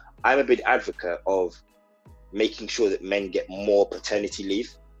why I'm a big advocate of making sure that men get more paternity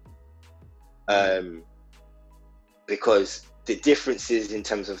leave. Because the differences in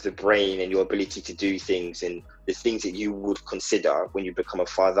terms of the brain and your ability to do things and the things that you would consider when you become a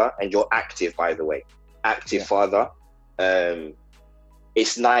father, and you're active, by the way, father,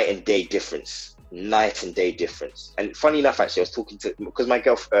 it's night and day difference. And funny enough, actually, I was talking to, because my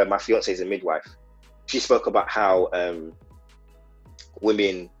fiance is a midwife. She spoke about how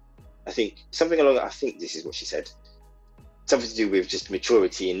women, I think this is what she said, something to do with just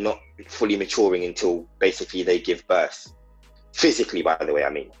maturity and not fully maturing until basically they give birth. Physically, by the way, I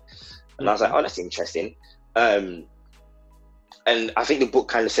mean. And I was like, oh, that's interesting. And I think the book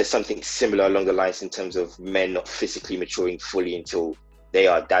kind of says something similar along the lines in terms of men not physically maturing fully until they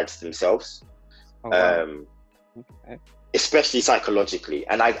are dads themselves. Oh, wow. Especially psychologically.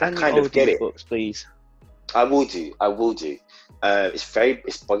 And I kind of get it. Books, please. I will do. It's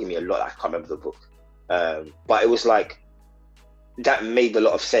bugging me a lot. I can't remember the book. But it was like, that made a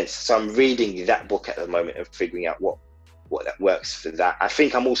lot of sense. So I'm reading that book at the moment and figuring out what that works for that. I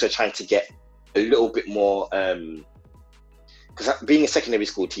think I'm also trying to get a little bit more, because being a secondary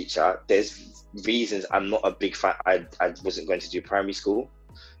school teacher, there's reasons I'm not a big fan. I wasn't going to do primary school.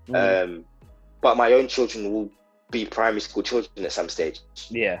 But my own children will be primary school children at some stage.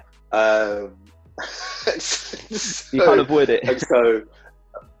 Yeah. So, you can't avoid it. And so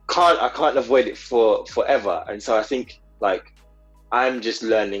I can't avoid it forever. And so I think, like, I'm just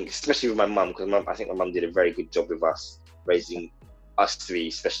learning, especially with my mum, because I think my mum did a very good job with us, raising us three,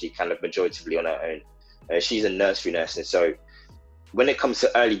 especially kind of majoritively on her own. She's a nursery nurse, and so when it comes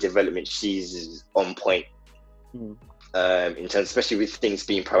to early development, she's on point in terms, especially with things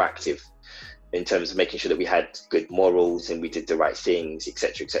being proactive, in terms of making sure that we had good morals and we did the right things,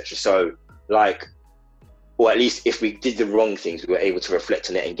 etc., etc. So, like, or at least if we did the wrong things, we were able to reflect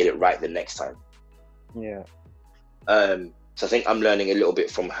on it and get it right the next time. Yeah. So I think I'm learning a little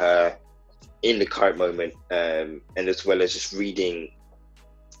bit from her in the current moment, and as well as just reading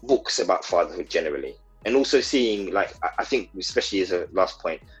books about fatherhood generally, and also seeing, like, I think, especially as a last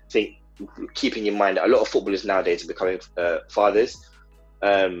point, I think keeping in mind that a lot of footballers nowadays are becoming fathers.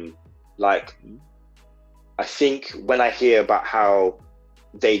 Like, I think when I hear about how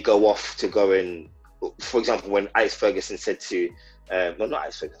they go off to go and, for example, when Alex Ferguson said to, not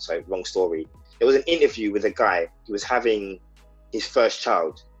Alex Ferguson, sorry, wrong story. There was an interview with a guy who was having his first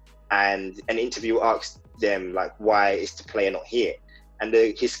child, and an interviewer asked them, like, why is the player not here? And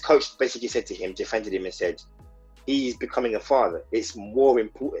his coach basically said to him, defended him and said, he's becoming a father. It's more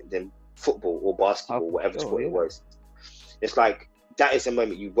important than football or basketball, whatever sport it was. It's like, that is a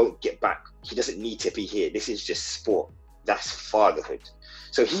moment you won't get back. He doesn't need to be here. This is just sport. That's fatherhood.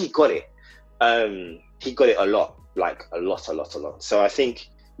 So he got it. He got it a lot, like a lot. So I think,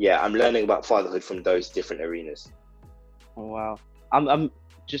 yeah, I'm learning about fatherhood from those different arenas. Oh, wow. I'm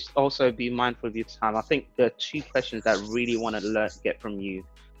just also be mindful of your time. I think there are two questions that I really want to get from you.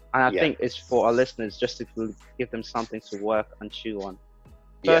 And I think it's for our listeners, just to give them something to work and chew on.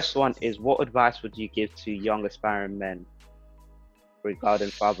 First one is, what advice would you give to young aspiring men regarding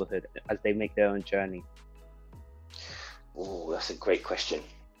fatherhood as they make their own journey? Oh, that's a great question.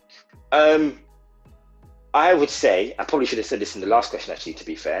 I would say, I probably should have said this in the last question, actually, to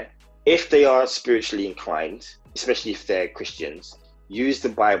be fair. If they are spiritually inclined, especially if they're Christians, use the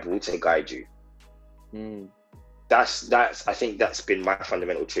Bible to guide you. That's I think that's been my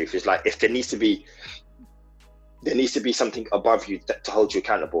fundamental truth. Is like, if there needs to be something above you to hold you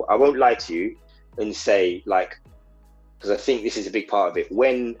accountable. I won't lie to you and say, like, because I think this is a big part of it.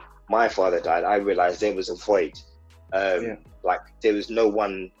 When my father died, I realized there was a void. Like, there was no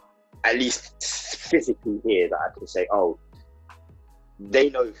one, at least physically, here that I could say, oh,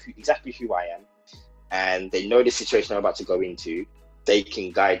 they know exactly who I am. and they know the situation I'm about to go into, they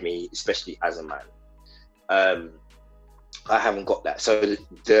can guide me, especially as a man. I haven't got that. So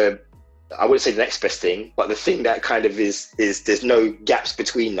I wouldn't say the next best thing, but the thing that kind of is there's no gaps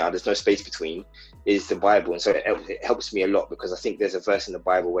between now, there's no space between, is the Bible. And so it helps me a lot, because I think there's a verse in the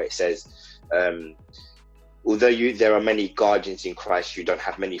Bible where it says, although there are many guardians in Christ, you don't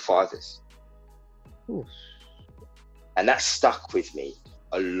have many fathers. Ooh. And that stuck with me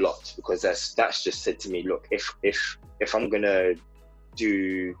a lot, because that's just said to me, look, if I'm gonna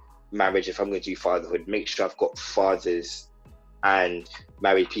do marriage, if I'm gonna do fatherhood, make sure I've got fathers and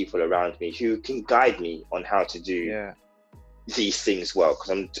married people around me who can guide me on how to do these things well,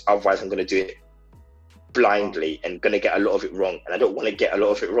 because otherwise I'm gonna do it blindly and gonna get a lot of it wrong, and I don't want to get a lot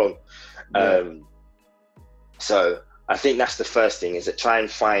of it wrong. So I think that's the first thing, is that try and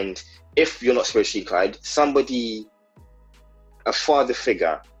find, if you're not spiritually guided, somebody, a father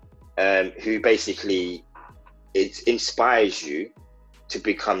figure, who basically inspires you to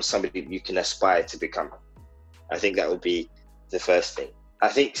become somebody you can aspire to become. I think that would be the first thing. I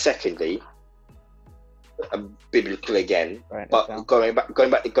think secondly, biblical again, but going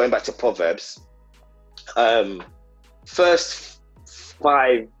back to Proverbs.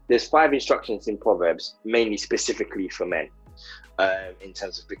 There's 5 instructions in Proverbs, mainly specifically for men, in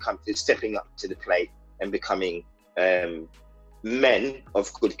terms of stepping up to the plate and becoming men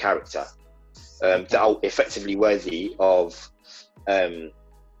of good character, that are effectively worthy of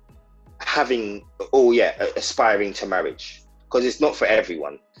aspiring to marriage, because it's not for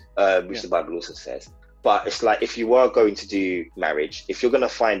everyone, which the Bible also says. But it's like, if you are going to do marriage, if you're going to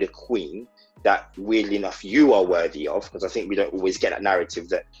find a queen that, weirdly enough, you are worthy of, because I think we don't always get that narrative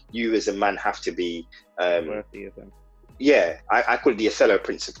that you as a man have to be worthy of them. Yeah, I call it the Othello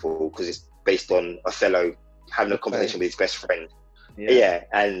principle, because it's based on Othello having a conversation with his best friend.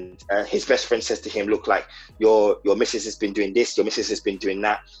 And his best friend says to him, look, like, your missus has been doing this, your missus has been doing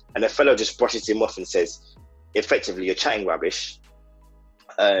that, and Othello just brushes him off and says, effectively, you're chatting rubbish.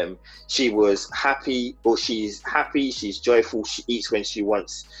 She was happy, or she's happy, she's joyful, she eats when she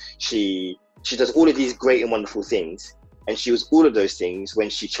wants, she does all of these great and wonderful things, and she was all of those things when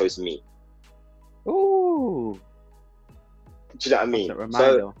she chose me. Ooh. Do you know what I mean?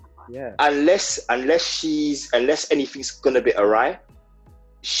 So unless anything's gonna be awry,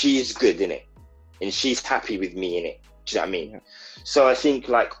 she's good in it, and she's happy with me in it. Do you know what I mean? So I think,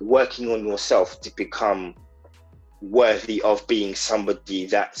 like, working on yourself to become worthy of being somebody,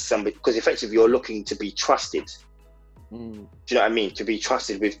 because effectively you're looking to be trusted. Do you know what I mean? To be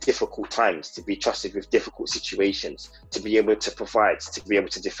trusted with difficult times, to be trusted with difficult situations, to be able to provide, to be able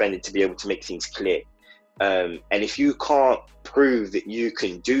to defend it, to be able to make things clear. And if you can't prove that you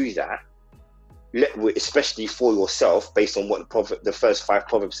can do that, especially for yourself, based on what the first 5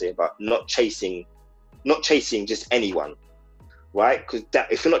 Proverbs say about not chasing just anyone, right? Because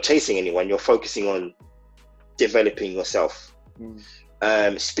if you're not chasing anyone, you're focusing on developing yourself,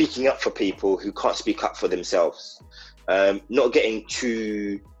 speaking up for people who can't speak up for themselves, not getting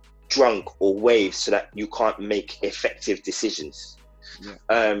too drunk or waved so that you can't make effective decisions.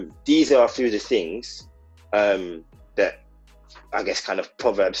 These are a few of the things that I guess kind of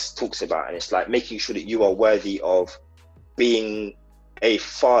Proverbs talks about, and it's like making sure that you are worthy of being a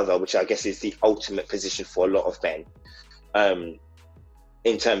father, which I guess is the ultimate position for a lot of men,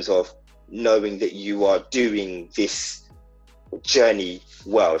 in terms of knowing that you are doing this journey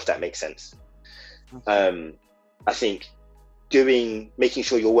well, if that makes sense. I think making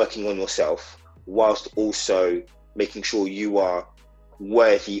sure you're working on yourself whilst also making sure you are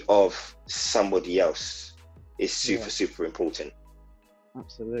worthy of somebody else is super important.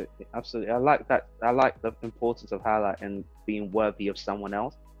 Absolutely. I like that. I like the importance of highlighting being worthy of someone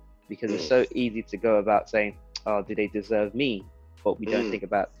else, because it's so easy to go about saying, oh, do they deserve me? But we don't think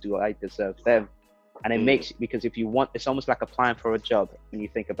about, do I deserve them? And it makes, because if you want, it's almost like applying for a job when you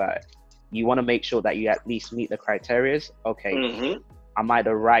think about it. You want to make sure that you at least meet the criteria. Okay, am I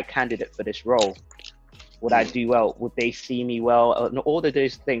the right candidate for this role? Would I do well? Would they see me well? All of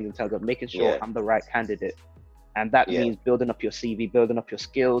those things in terms of making sure I'm the right candidate. And that means building up your CV, building up your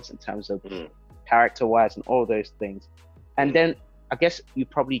skills in terms of character-wise and all those things. And then I guess you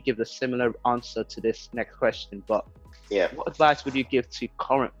probably give a similar answer to this next question, but what advice would you give to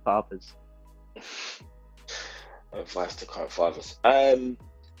current fathers? Advice to current fathers.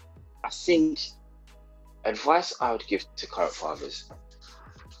 I think advice I would give to current fathers.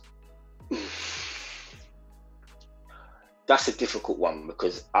 That's a difficult one,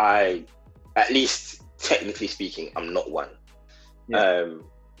 because at least technically speaking, I'm not one. But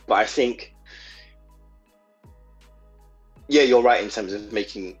I think, you're right in terms of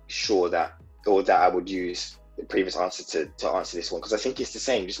making sure that or that I would use the previous answer to answer this one, because I think it's the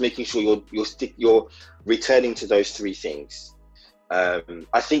same. Just making sure you're returning to those three things.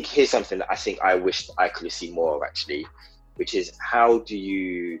 I think here's something that I think I wished I could have seen more of, actually, which is, how do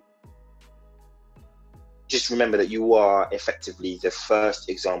you just remember that you are effectively the first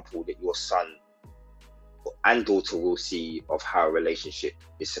example that your son and daughter will see of how a relationship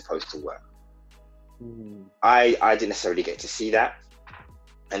is supposed to work. I didn't necessarily get to see that.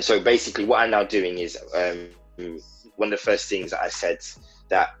 And so basically what I'm now doing is, one of the first things that I said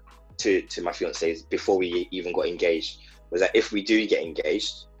that to my fiance is, before we even got engaged, was that if we do get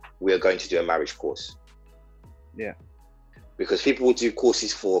engaged, we are going to do a marriage course. Yeah. Because people will do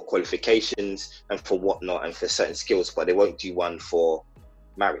courses for qualifications and for whatnot and for certain skills, but they won't do one for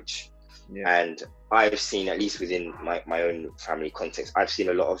marriage. Yeah. And I've seen, at least within my own family context, I've seen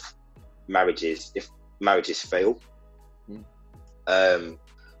a lot of marriages, if marriages fail.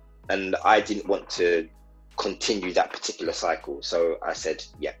 And I didn't want to continue that particular cycle. So I said,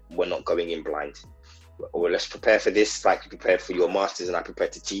 yeah, we're not going in blind. Or let's prepare for this, like you prepare for your masters and I prepare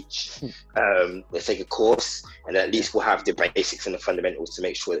to teach. Let's take a course, and at least we'll have the basics and the fundamentals to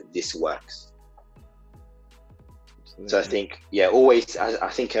make sure that this works. Absolutely. So I think, yeah, always, I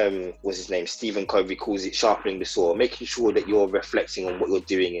think, what's his name? Stephen Covey calls it sharpening the saw, making sure that you're reflecting on what you're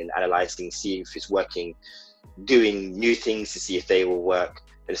doing and analyzing, see if it's working, doing new things to see if they will work,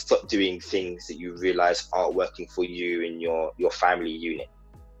 and stop doing things that you realize aren't working for you and your family unit.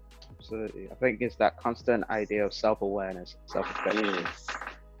 Absolutely. I think it's that constant idea of self-awareness, self-reflection.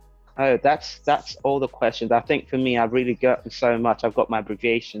 Oh, that's all the questions. I think for me, I've really gotten so much. I've got my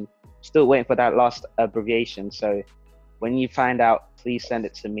abbreviation. Still waiting for that last abbreviation. So when you find out, please send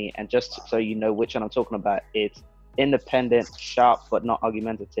it to me. And just so you know which one I'm talking about, it's independent, sharp, but not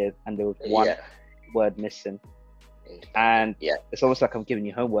argumentative. And there was one word missing. And it's almost like I'm giving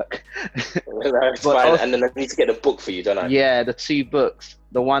you homework. That's fine. Also, and then I need to get a book for you, don't I? Yeah, the 2 books.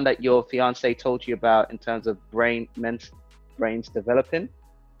 The one that your fiance told you about in terms of brains developing.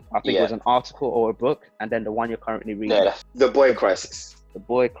 I think it was an article or a book. And then the one you're currently reading. Yeah, The Boy Crisis. The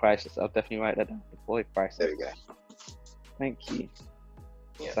Boy Crisis. I'll definitely write that down. The Boy Crisis. There we go. Thank you.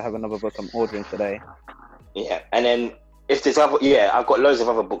 Yeah. So I have another book I'm ordering today. Yeah, and then if there's other, I've got loads of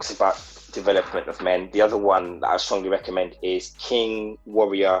other books about development of men. The other one that I strongly recommend is King,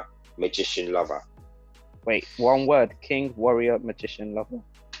 Warrior, Magician, Lover. Wait, one word: King, Warrior, Magician, Lover.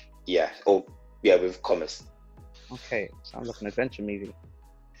 Yeah, with commas. Okay, sounds like an adventure movie.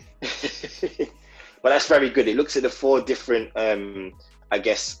 Well, that's very good. It looks at the 4 different, I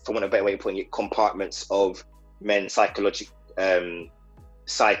guess, for want of a better way of putting it, compartments of men's psychological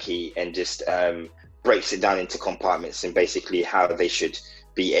psyche, and just breaks it down into compartments and basically how they should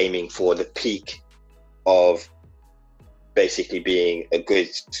be aiming for the peak of basically being a good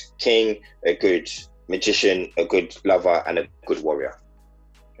king, a good magician, a good lover, and a good warrior.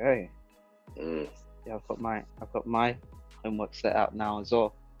 Okay. Yeah, I've got my homework set out now as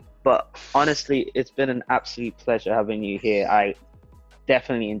well. But honestly, it's been an absolute pleasure having you here. I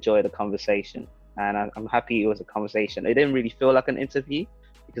definitely enjoyed the conversation, and I'm happy it was a conversation. It didn't really feel like an interview,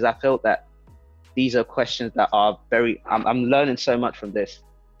 because I felt that these are questions that are I'm learning so much from this,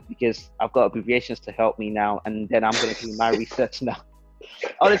 because I've got abbreviations to help me now, and then I'm going to do my research now.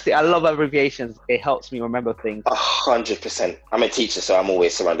 Honestly, I love abbreviations. It helps me remember things. 100%. I'm a teacher, so I'm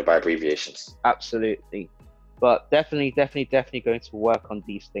always surrounded by abbreviations. Absolutely. But definitely going to work on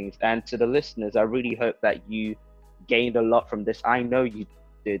these things. And to the listeners, I really hope that you gained a lot from this. I know you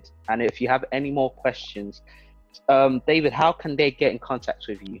did. And if you have any more questions, David, how can they get in contact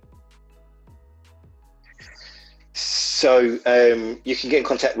with you? So you can get in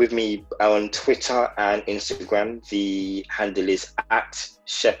contact with me on Twitter and Instagram. The handle is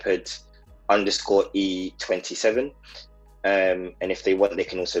 @Shepherd_E27. And if they want, they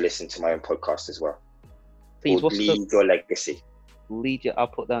can also listen to my own podcast as well. Please, Lead Your Legacy. I'll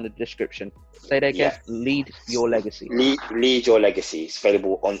put down the description. Say that again. Yeah. Lead Your Legacy. Lead Your Legacy. It's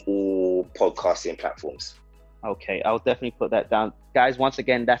available on all podcasting platforms. Okay, I'll definitely put that down. Guys, once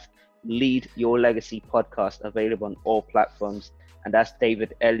again, that's Lead Your Legacy podcast, available on all platforms. And that's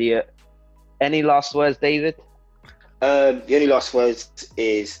David Elliott. Any last words, David? The only last words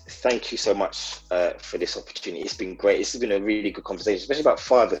is thank you so much for this opportunity. It's been great. It's been a really good conversation, especially about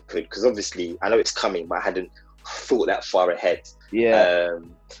fatherhood, because obviously I know it's coming, but I hadn't thought that far ahead. Yeah.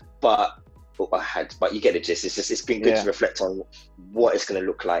 But you get the gist. It's been good to reflect on what it's going to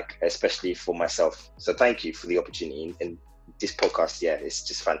look like, especially for myself. So thank you for the opportunity. And this podcast, it's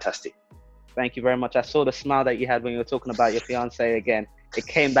just fantastic. Thank you very much. I saw the smile that you had when you were talking about your fiance again. It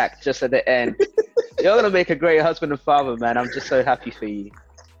came back just at the end. You're going to make a great husband and father, man. I'm just so happy for you.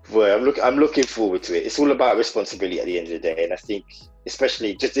 Well, I'm looking forward to it. It's all about responsibility at the end of the day, and I think,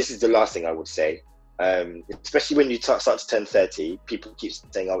 especially, just this is the last thing I would say. Especially when you start to turn 30, people keep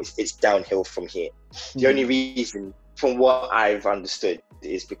saying, "Oh, it's downhill from here." The only reason, from what I've understood,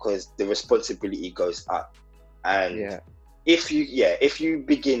 is because the responsibility goes up, and if you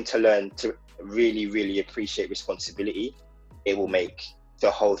begin to learn to really, really appreciate responsibility, it will make the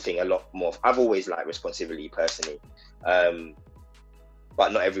whole thing a lot more. I've always liked responsibility personally.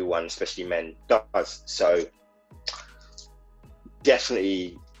 But not everyone, especially men, does. So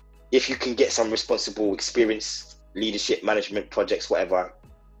definitely, if you can get some responsible experience, leadership, management projects, whatever,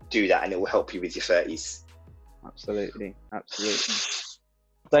 do that, and it will help you with your 30s. Absolutely.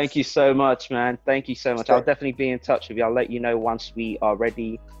 Thank you so much, man. Thank you so much. I'll definitely be in touch with you. I'll let you know once we are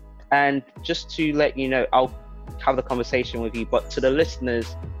ready. And just to let you know, I'll have the conversation with you. But to the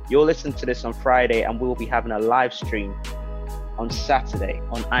listeners, you're listening to this on Friday, and we'll be having a live stream on Saturday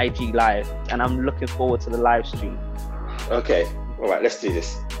on IG Live, and I'm looking forward to the live stream. Okay, all right, let's do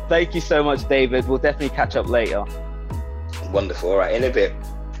this. Thank you so much, David. We'll definitely catch up later. Wonderful. All right, in a bit.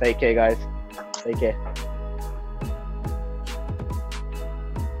 Take care, guys. Take care.